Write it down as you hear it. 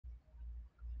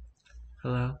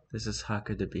Hello, this is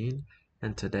Haku the Bean,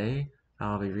 and today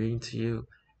I'll be reading to you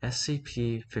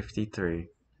SCP-53,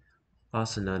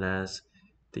 also known as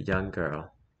the Young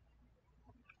Girl.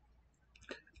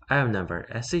 Item number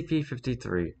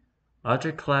SCP-53,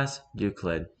 Object Class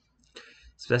Euclid.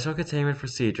 Special Containment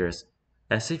Procedures.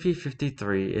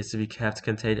 SCP-53 is to be kept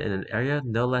contained in an area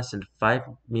no less than 5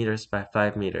 meters by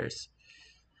 5 meters,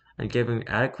 and given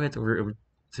adequate room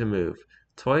to move.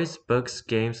 Toys, books,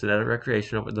 games, and other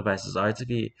recreational devices are to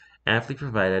be amply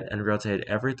provided and rotated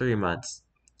every 3 months.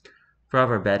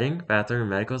 Proper bedding, bathroom, and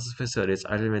medical facilities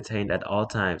are to be maintained at all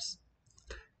times.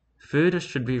 Food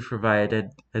should be provided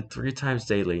 3 times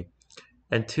daily,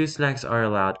 and 2 snacks are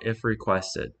allowed if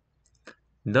requested.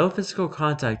 No physical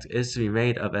contact is to be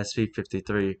made of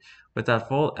SCP-53 without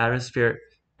full atmospheric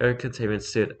air containment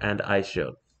suit and eye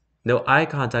shield. No eye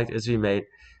contact is to be made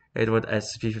with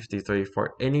SCP-53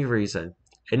 for any reason.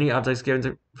 Any objects given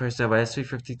to personnel by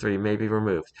SCP-53 may be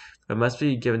removed, but must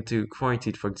be given to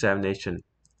quarantine for examination.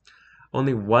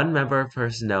 Only one member of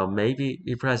personnel may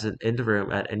be present in the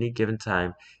room at any given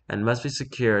time and must be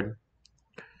secured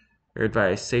by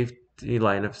a safety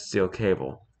line of steel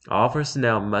cable. All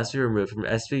personnel must be removed from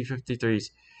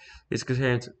SCP-53's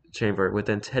containment chamber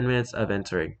within 10 minutes of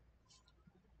entering.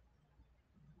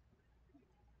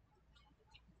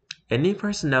 Any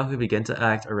personnel who begin to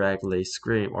act irregularly,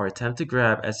 scream, or attempt to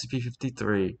grab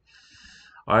SCP-53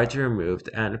 are to be removed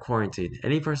and quarantined.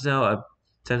 Any personnel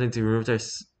attempting to remove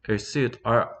their suit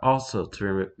are also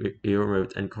to be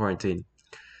removed and quarantined.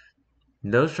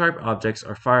 No sharp objects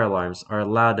or fire alarms are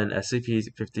allowed in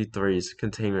SCP-53's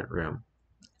containment room.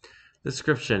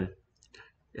 Description: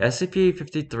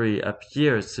 SCP-53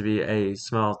 appears to be a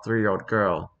small 3-year-old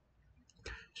girl.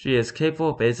 She is capable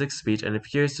of basic speech and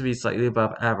appears to be slightly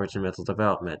above average in mental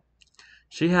development.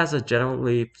 She has a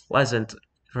generally pleasant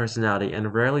personality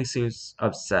and rarely seems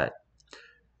upset,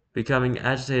 becoming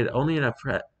agitated only in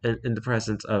the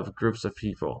presence of groups of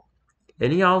people.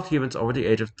 Any all humans over the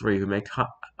age of 3 who make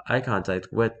eye contact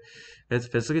with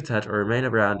physically touch or remain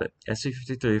around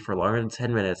SCP-53 for longer than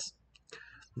 10 minutes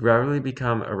gradually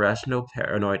become irrational,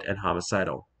 paranoid, and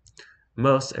homicidal.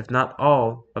 Most, if not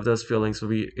all, of those feelings will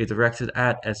be directed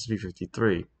at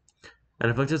SCP-53,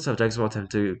 and afflicted subjects will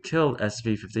attempt to kill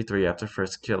SCP-53 after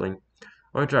first killing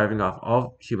or driving off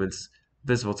all humans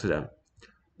visible to them.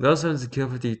 Those attempting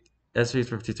to kill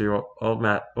SCP-53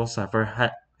 will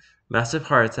suffer massive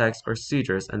heart attacks or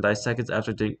seizures and die seconds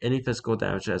after doing any physical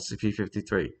damage to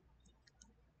SCP-53.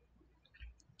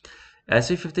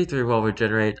 SCP-53 will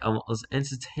regenerate almost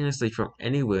instantaneously from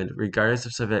any wound, regardless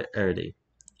of severity.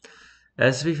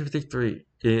 SCP-53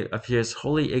 appears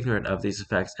wholly ignorant of these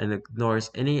effects and ignores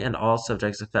any and all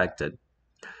subjects affected.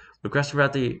 Requests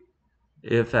about the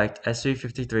effect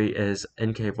SCP-53 is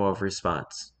incapable of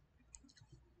response.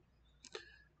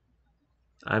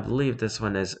 I believe this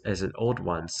one is an old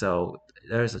one, so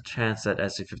there's a chance that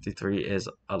SCP-53 is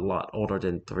a lot older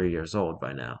than 3 years old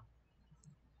by now.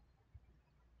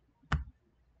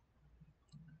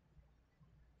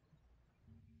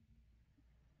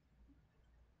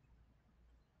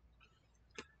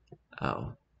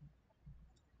 Oh.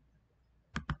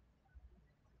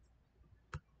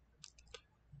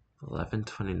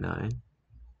 $11.29.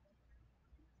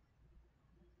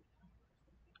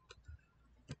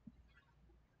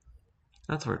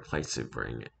 That's where plates are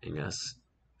bringing us.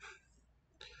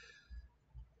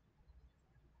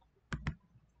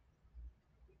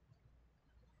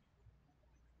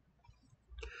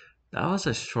 That was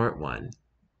a short one.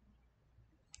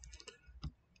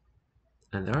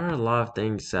 And there are a lot of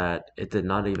things that it did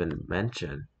not even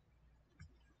mention.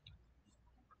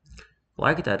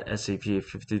 Like that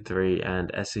SCP-53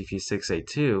 and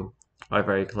SCP-682 are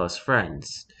very close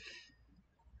friends.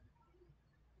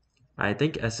 I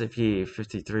think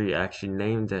SCP-53 actually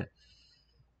named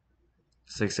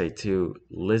 682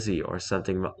 Lizzie or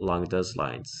something along those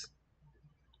lines.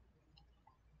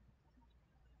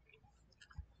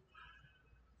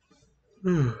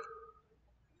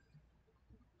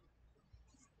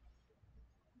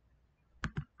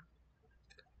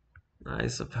 I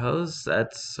suppose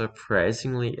that's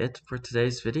surprisingly it for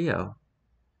today's video.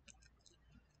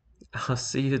 I'll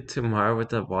see you tomorrow with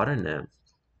the water nymph.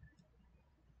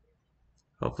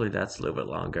 Hopefully that's a little bit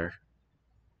longer.